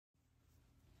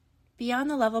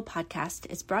Beyond the Level podcast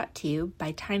is brought to you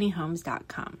by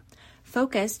tinyhomes.com,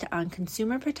 focused on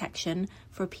consumer protection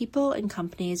for people and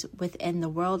companies within the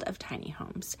world of tiny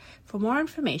homes. For more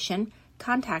information,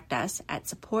 contact us at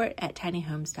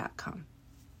support@tinyhomes.com.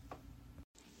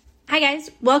 Hi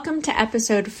guys, welcome to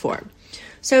episode 4.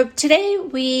 So today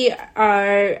we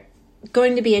are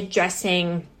going to be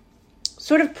addressing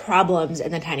sort of problems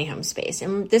in the tiny home space.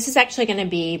 And this is actually going to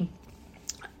be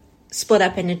split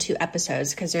up into 2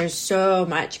 episodes because there's so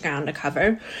much ground to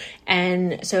cover.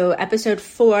 And so episode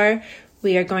 4,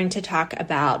 we are going to talk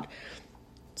about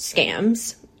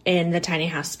scams in the tiny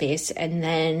house space. And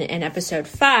then in episode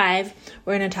 5,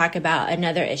 we're going to talk about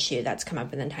another issue that's come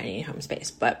up in the tiny home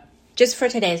space. But just for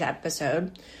today's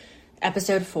episode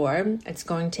 4, it's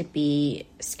going to be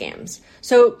scams.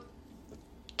 So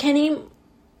Kenny,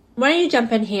 why don't you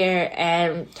jump in here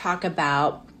and talk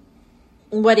about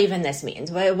what even this means?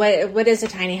 What does a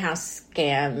tiny house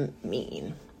scam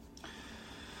mean?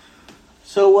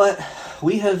 So what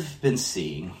we have been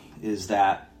seeing is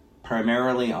that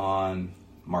primarily on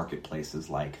marketplaces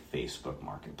like Facebook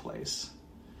Marketplace,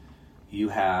 you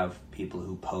have people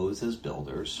who pose as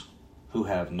builders who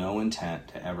have no intent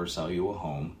to ever sell you a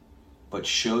home, but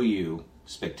show you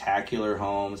spectacular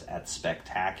homes at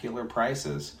spectacular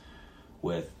prices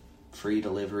with free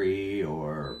delivery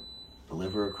or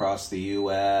deliver across the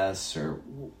U.S. or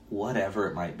whatever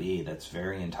it might be that's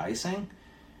very enticing.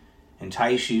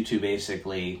 Entice you to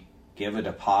basically give a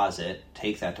deposit,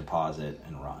 take that deposit,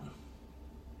 and run.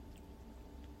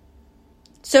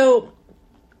 So,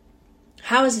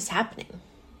 how is this happening?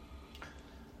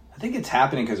 I think it's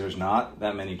happening because there's not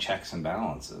that many checks and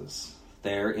balances.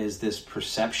 There is this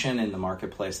perception in the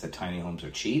marketplace that tiny homes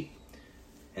are cheap.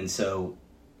 And so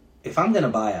if I'm going to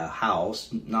buy a house,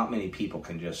 not many people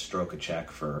can just stroke a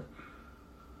check for,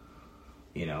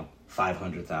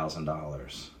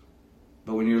 $500,000.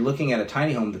 But when you're looking at a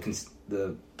tiny home,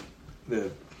 the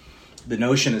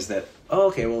notion is that,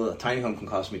 a tiny home can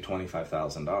cost me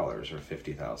 $25,000 or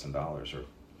 $50,000 or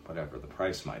whatever the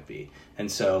price might be.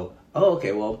 And so,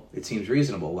 it seems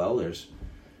reasonable. Well,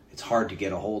 it's hard to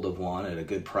get a hold of one at a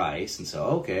good price. And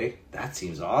so, that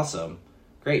seems awesome.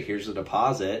 Great, here's the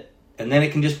deposit. And then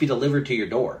it can just be delivered to your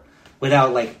door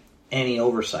without any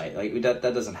oversight. That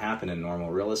doesn't happen in normal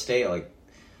real estate.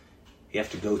 You have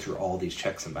to go through all these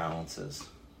checks and balances.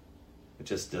 It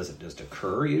just doesn't just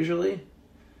occur usually.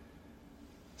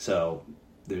 So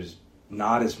there's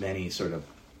not as many sort of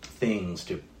things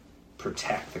to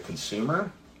protect the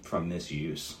consumer from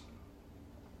misuse.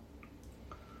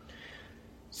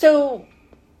 So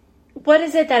what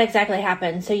is it that exactly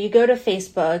happens? So you go to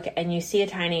Facebook and you see a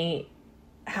tiny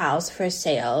house for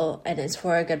sale and it's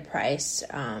for a good price,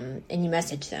 and you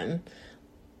message them.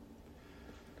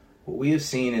 What we have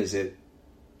seen is it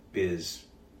is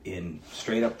in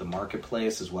straight up the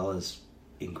marketplace as well as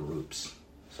in groups.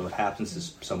 So what happens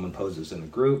is someone poses in a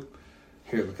group,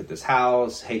 here, look at this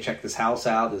house, hey, check this house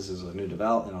out, this is a new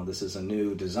development, this is a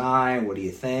new design, what do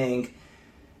you think?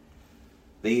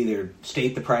 They either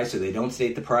state the price or they don't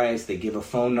state the price, they give a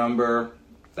phone number,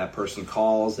 that person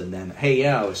calls, and then, hey,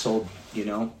 yeah, I sold,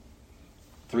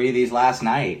 3 of these last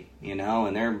night, and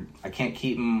I can't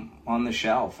keep them on the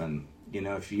shelf. And,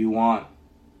 if you want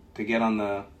to get on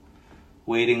the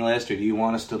waiting list or do you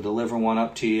want us to deliver one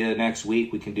up to you next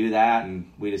week, we can do that.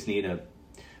 And we just need a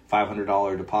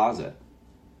 $500 deposit.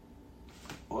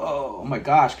 Whoa, oh my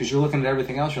gosh, because you're looking at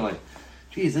everything else. You're like,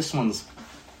 geez, this one's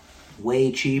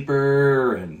way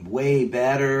cheaper and way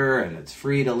better and it's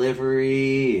free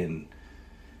delivery and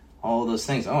all those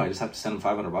things. I just have to send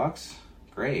them $500?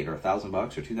 Great. Or $1,000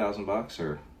 or $2,000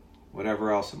 or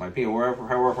whatever else it might be, or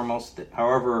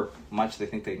however much they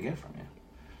think they can get from you.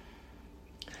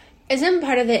 Isn't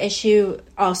part of the issue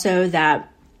also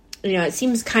that, it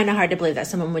seems kind of hard to believe that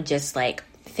someone would just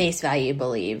face value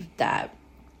believe that,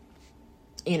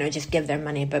 just give their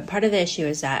money. But part of the issue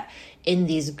is that in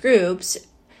these groups,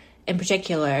 in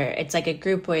particular, it's a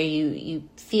group where you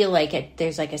feel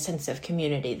there's a sense of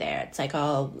community there. It's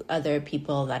all other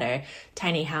people that are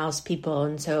tiny house people.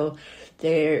 And so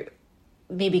they're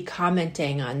maybe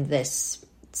commenting on this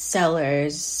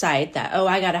seller's site that,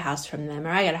 I got a house from them or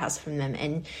I got a house from them.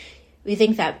 And we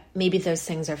think that maybe those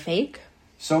things are fake.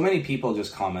 So many people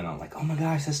just comment on oh my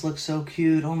gosh, this looks so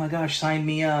cute. Oh my gosh, sign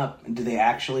me up. Do they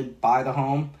actually buy the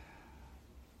home?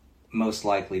 Most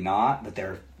likely not, but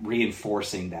they're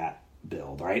reinforcing that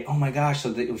build, right? Oh my gosh,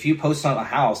 so if you post on a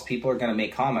house, people are going to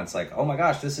make comments oh my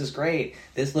gosh, this is great.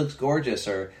 This looks gorgeous.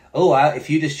 Or, if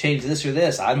you just change this or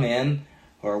this, I'm in.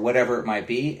 Or whatever it might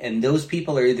be. And those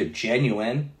people are either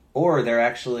genuine or they're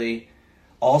actually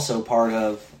also part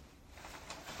of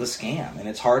the scam. And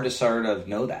it's hard to sort of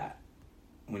know that.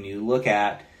 When you look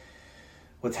at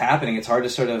what's happening, it's hard to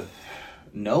sort of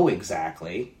know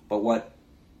exactly. But what,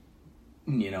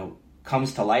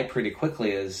 comes to light pretty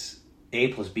quickly is A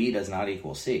plus B does not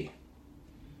equal C.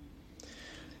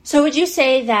 So would you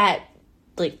say that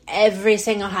like every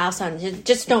single house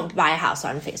just don't buy a house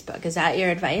on Facebook? Is that your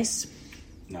advice?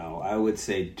 No, I would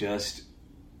say just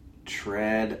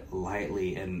tread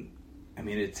lightly. And I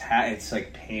mean, it's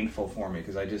like painful for me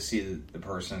because I just see the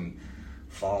person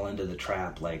fall into the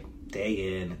trap like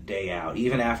day in, day out.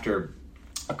 Even after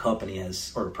a company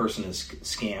or a person has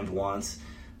scammed once,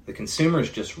 the consumer is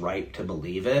just ripe to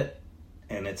believe it.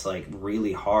 And it's like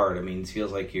really hard. I mean, it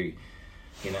feels like you're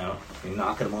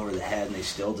knocking them over the head and they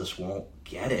still just won't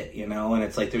get it, And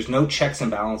it's like there's no checks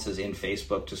and balances in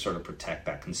Facebook to sort of protect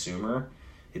that consumer.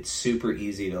 It's super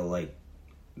easy to like,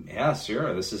 yeah,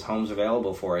 sure, this is homes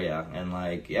available for you. And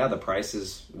like, yeah, the price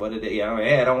is what it is.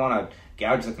 Hey, I don't want to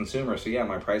gouge the consumer. So yeah,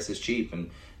 my price is cheap. And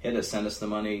hey, just send us the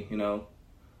money,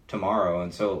 tomorrow.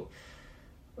 And so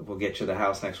we'll get you the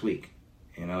house next week.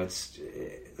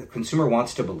 The consumer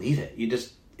wants to believe it.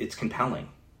 It's compelling.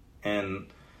 And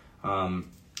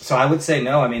so I would say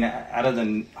no. I mean, out of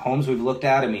the homes we've looked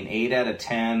at, 8 out of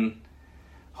 10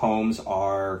 homes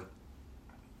are,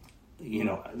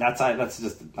 that's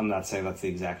just, I'm not saying that's the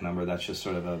exact number. That's just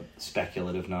sort of a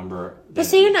speculative number. But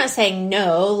so you're not saying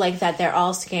no, like that they're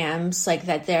all scams, like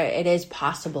that it is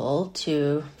possible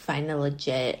to find a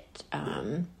legit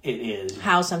it is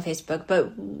house on Facebook.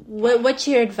 But what's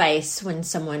your advice when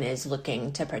someone is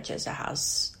looking to purchase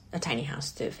a tiny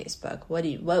house through Facebook?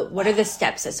 What are the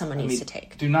steps that someone needs to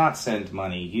take? Do not send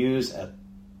money. Use a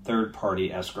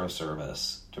third-party escrow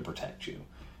service to protect you.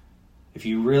 If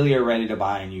you really are ready to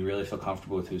buy and you really feel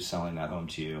comfortable with who's selling that home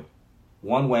to you,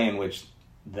 one way in which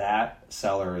that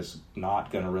seller is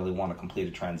not going to really want to complete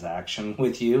a transaction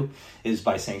with you is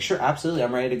by saying, sure, absolutely,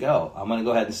 I'm ready to go. I'm going to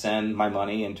go ahead and send my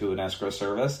money into an escrow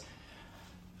service.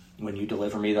 When you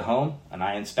deliver me the home and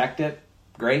I inspect it,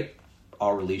 great,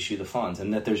 I'll release you the funds.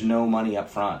 And that there's no money up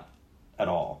front at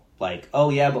all. Like, oh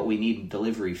yeah, but we need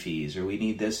delivery fees, or we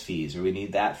need this fees, or we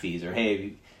need that fees, or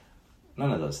hey,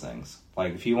 none of those things.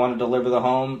 Like, if you want to deliver the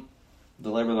home.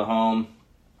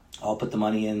 I'll put the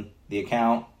money in the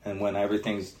account, and when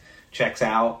everything checks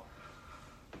out,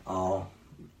 I'll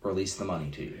release the money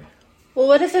to you. Well,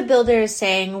 what if a builder is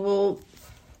saying, well,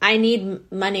 I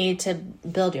need money to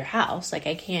build your house. Like,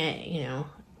 I can't,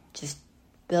 just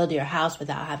build your house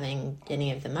without having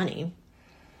any of the money.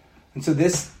 And so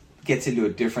this gets into a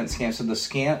different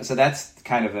scam. So that's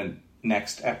kind of a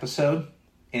next episode.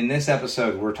 In this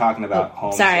episode, we're talking about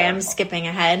homes. Sorry, I'm skipping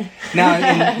ahead.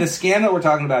 Now, the scam that we're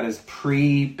talking about is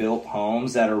pre-built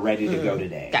homes that are ready to go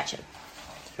today. Gotcha.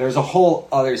 There's a whole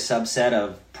other subset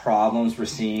of problems we're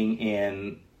seeing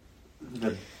in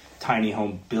the tiny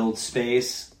home build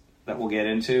space that we'll get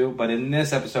into. But in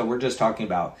this episode, we're just talking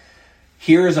about,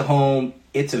 here is a home,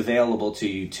 it's available to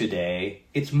you today.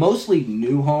 It's mostly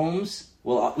new homes.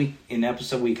 Well, in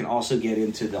episode, we can also get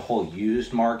into the whole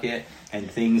used market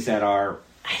and things that are...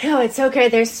 I know, it's so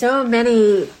great. There's so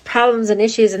many problems and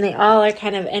issues, and they all are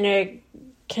kind of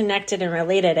interconnected and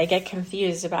related. I get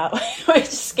confused about which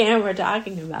scam we're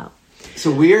talking about.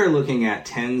 So we are looking at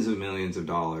tens of millions of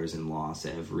dollars in loss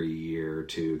every year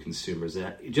to consumers.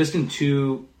 Just in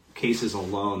 2 cases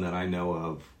alone that I know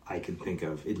of, I can think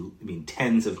of,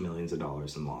 tens of millions of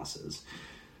dollars in losses.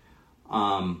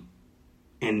 And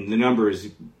the number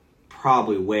is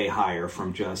probably way higher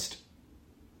from just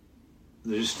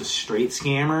a straight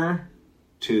scammer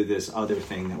to this other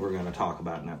thing that we're going to talk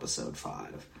about in episode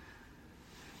 5.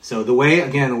 So the way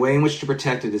in which to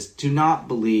protect it is do not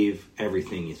believe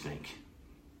everything you think.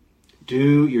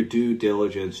 Do your due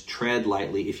diligence, tread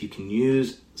lightly. If you can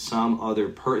use some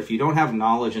other if you don't have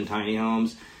knowledge in tiny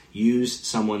homes, use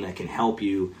someone that can help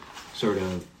you sort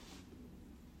of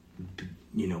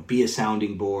be a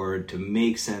sounding board to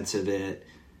make sense of it.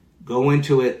 Go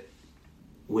into it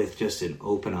with just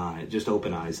open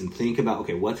eyes and think about,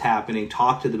 okay, what's happening?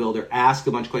 Talk to the builder, ask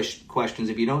a bunch of questions.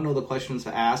 If you don't know the questions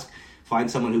to ask, find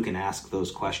someone who can ask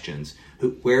those questions.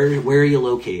 Where are you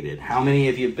located? How many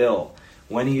have you built?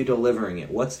 When are you delivering it?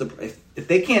 If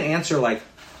they can't answer like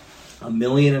 1.5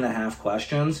 million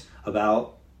questions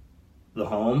about the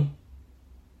home,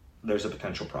 there's a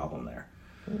potential problem there.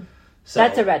 So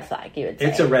that's a red flag, you would say.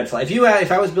 It's a red flag.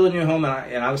 If I was building you a home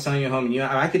and I was selling you a home, and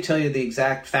I could tell you the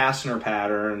exact fastener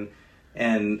pattern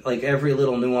and like every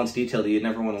little nuanced detail that you'd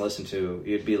never want to listen to,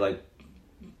 you'd be like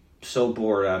so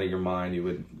bored out of your mind you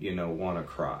would want to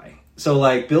cry. So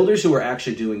like builders who are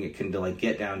actually doing it can like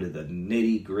get down to the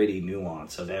nitty gritty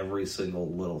nuance of every single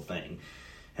little thing.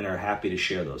 and are happy to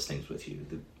share those things with you.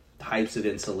 The types of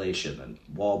insulation and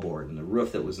wallboard and the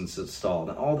roof that was installed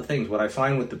and all the things. What I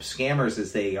find with the scammers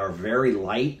is they are very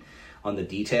light on the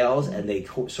details, and they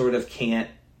sort of can't,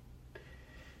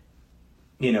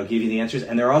 give you the answers.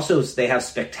 And they have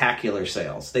spectacular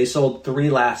sales. They sold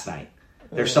 3 last night.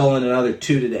 They're selling another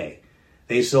 2 today.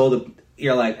 They sold,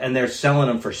 and they're selling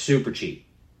them for super cheap.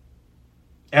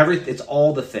 It's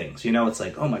all the things, it's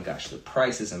like, oh my gosh, the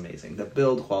price is amazing. The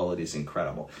build quality is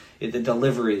incredible. The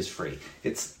delivery is free.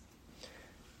 It's,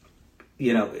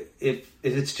 if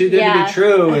it's too good to be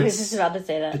true, I was just about to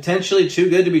say that. Potentially too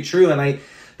good to be true. And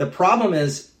the problem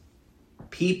is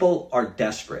people are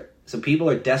desperate. So people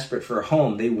are desperate for a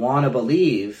home. They want to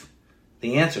believe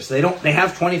the answer. So they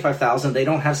have 25,000. They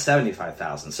don't have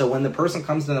 75,000. So when the person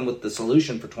comes to them with the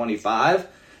solution for 25,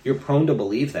 you're prone to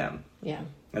believe them. Yeah.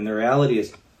 And the reality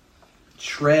is,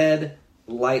 tread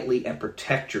lightly and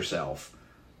protect yourself.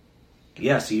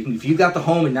 Yes, if you got the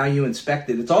home and now you inspect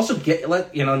it, it's also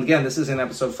and again, this is in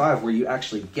episode 5 where you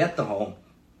actually get the home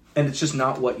and it's just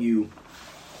not what you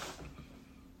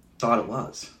thought it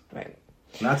was. Right.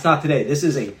 And that's not today. This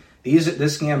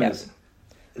scam is,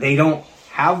 they don't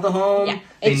have the home. Yeah.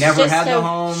 They never had the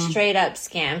home. Straight up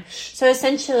scam. So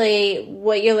essentially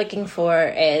what you're looking for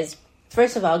is,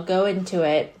 first of all, go into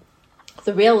it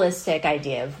the realistic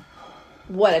idea of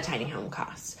what a tiny home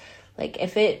costs. Like,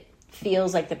 if it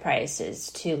feels like the price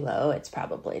is too low, it's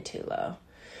probably too low.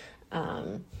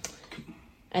 And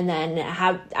then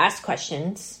ask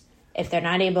questions. If they're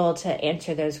not able to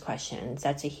answer those questions,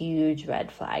 that's a huge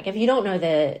red flag. If you don't know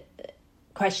the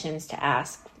questions to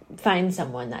ask, find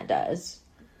someone that does,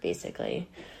 basically.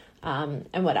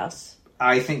 And what else?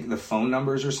 I think the phone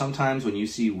numbers are sometimes, when you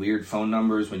see weird phone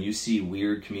numbers, when you see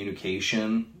weird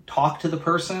communication, talk to the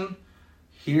person,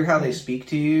 hear how they speak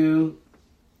to you,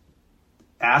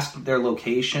 ask their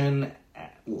location,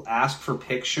 ask for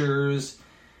pictures,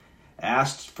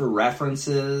 ask for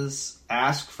references,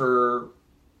 ask for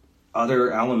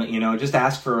other element, just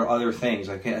ask for other things.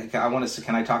 Like,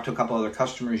 can I talk to a couple other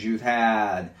customers you've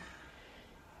had?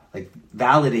 Like,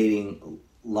 validating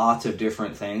lots of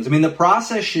different things. I mean, the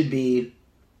process should be,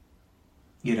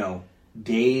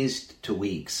 days to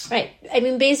weeks. Right. I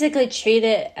mean, basically treat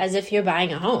it as if you're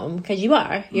buying a home, because you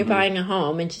are. You're buying a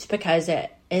home, and just because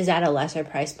it is at a lesser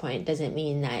price point doesn't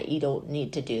mean that you don't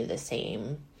need to do the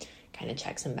same kind of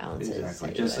checks and balances.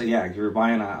 Exactly. You're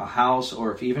buying a house,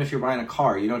 or even if you're buying a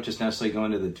car, you don't just necessarily go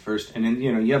into the first, and then,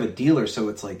 you have a dealer, so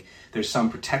it's like there's some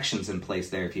protections in place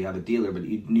there if you have a dealer, but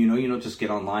you don't just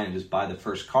get online and just buy the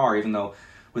first car, even though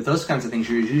with those kinds of things,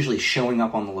 you're usually showing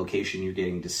up on the location. You're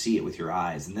getting to see it with your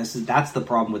eyes. And that's the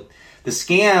problem with the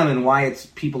scam, and why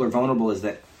people are vulnerable, is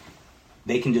that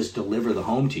they can just deliver the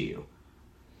home to you.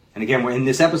 And again, we're in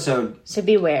this episode. So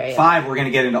be wary. 5, we're going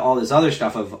to get into all this other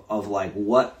stuff of like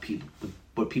what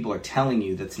people are telling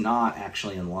you that's not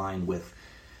actually in line with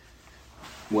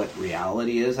what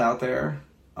reality is out there.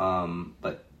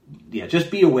 But yeah,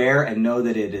 just be aware and know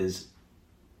that it is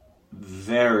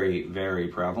very, very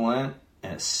prevalent,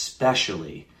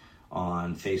 especially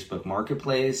on Facebook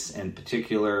Marketplace, and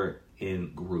particular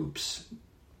in groups.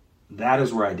 That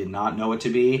is where I did not know it to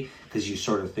be, because you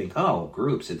sort of think, oh,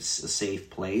 groups, it's a safe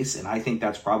place, and I think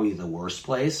that's probably the worst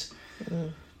place.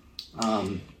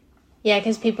 Yeah,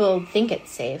 because people think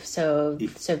it's safe, so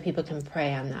people can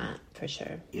prey on that for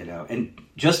sure. And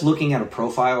just looking at a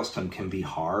profile can be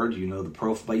hard. The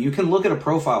profile, but you can look at a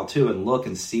profile too and look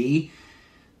and see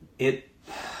it.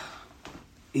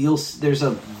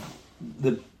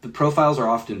 The profiles are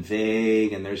often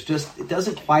vague, and it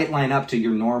doesn't quite line up to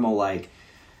your normal like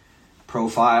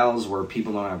profiles where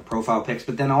people don't have profile pics,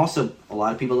 but then also a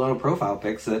lot of people don't have profile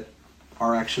pics that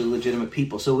are actually legitimate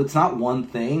people. So it's not one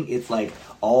thing, it's like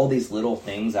all these little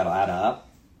things that add up.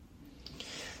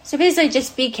 So basically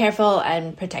just be careful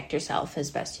and protect yourself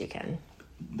as best you can.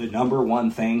 The number one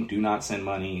thing, do not send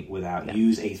money without,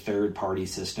 use a third-party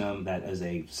system that is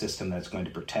a system that's going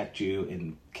to protect you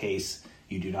in case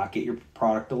you do not get your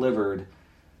product delivered.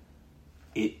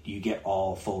 You get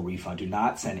all full refund. Do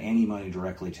not send any money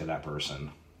directly to that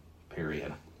person,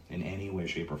 period, in any way,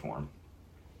 shape, or form.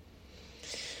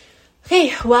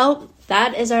 Okay, well,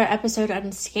 that is our episode on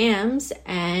scams,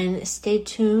 and stay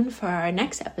tuned for our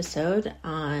next episode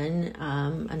on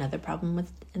another problem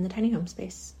in the tiny home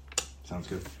space. Sounds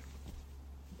good.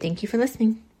 Thank you for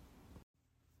listening.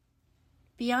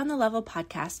 Beyond the Level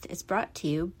podcast is brought to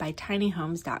you by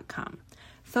tinyhomes.com,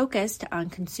 focused on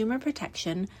consumer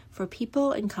protection for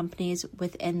people and companies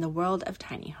within the world of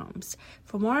tiny homes.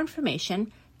 For more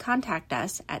information, contact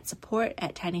us at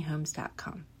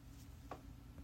support@tinyhomes.com.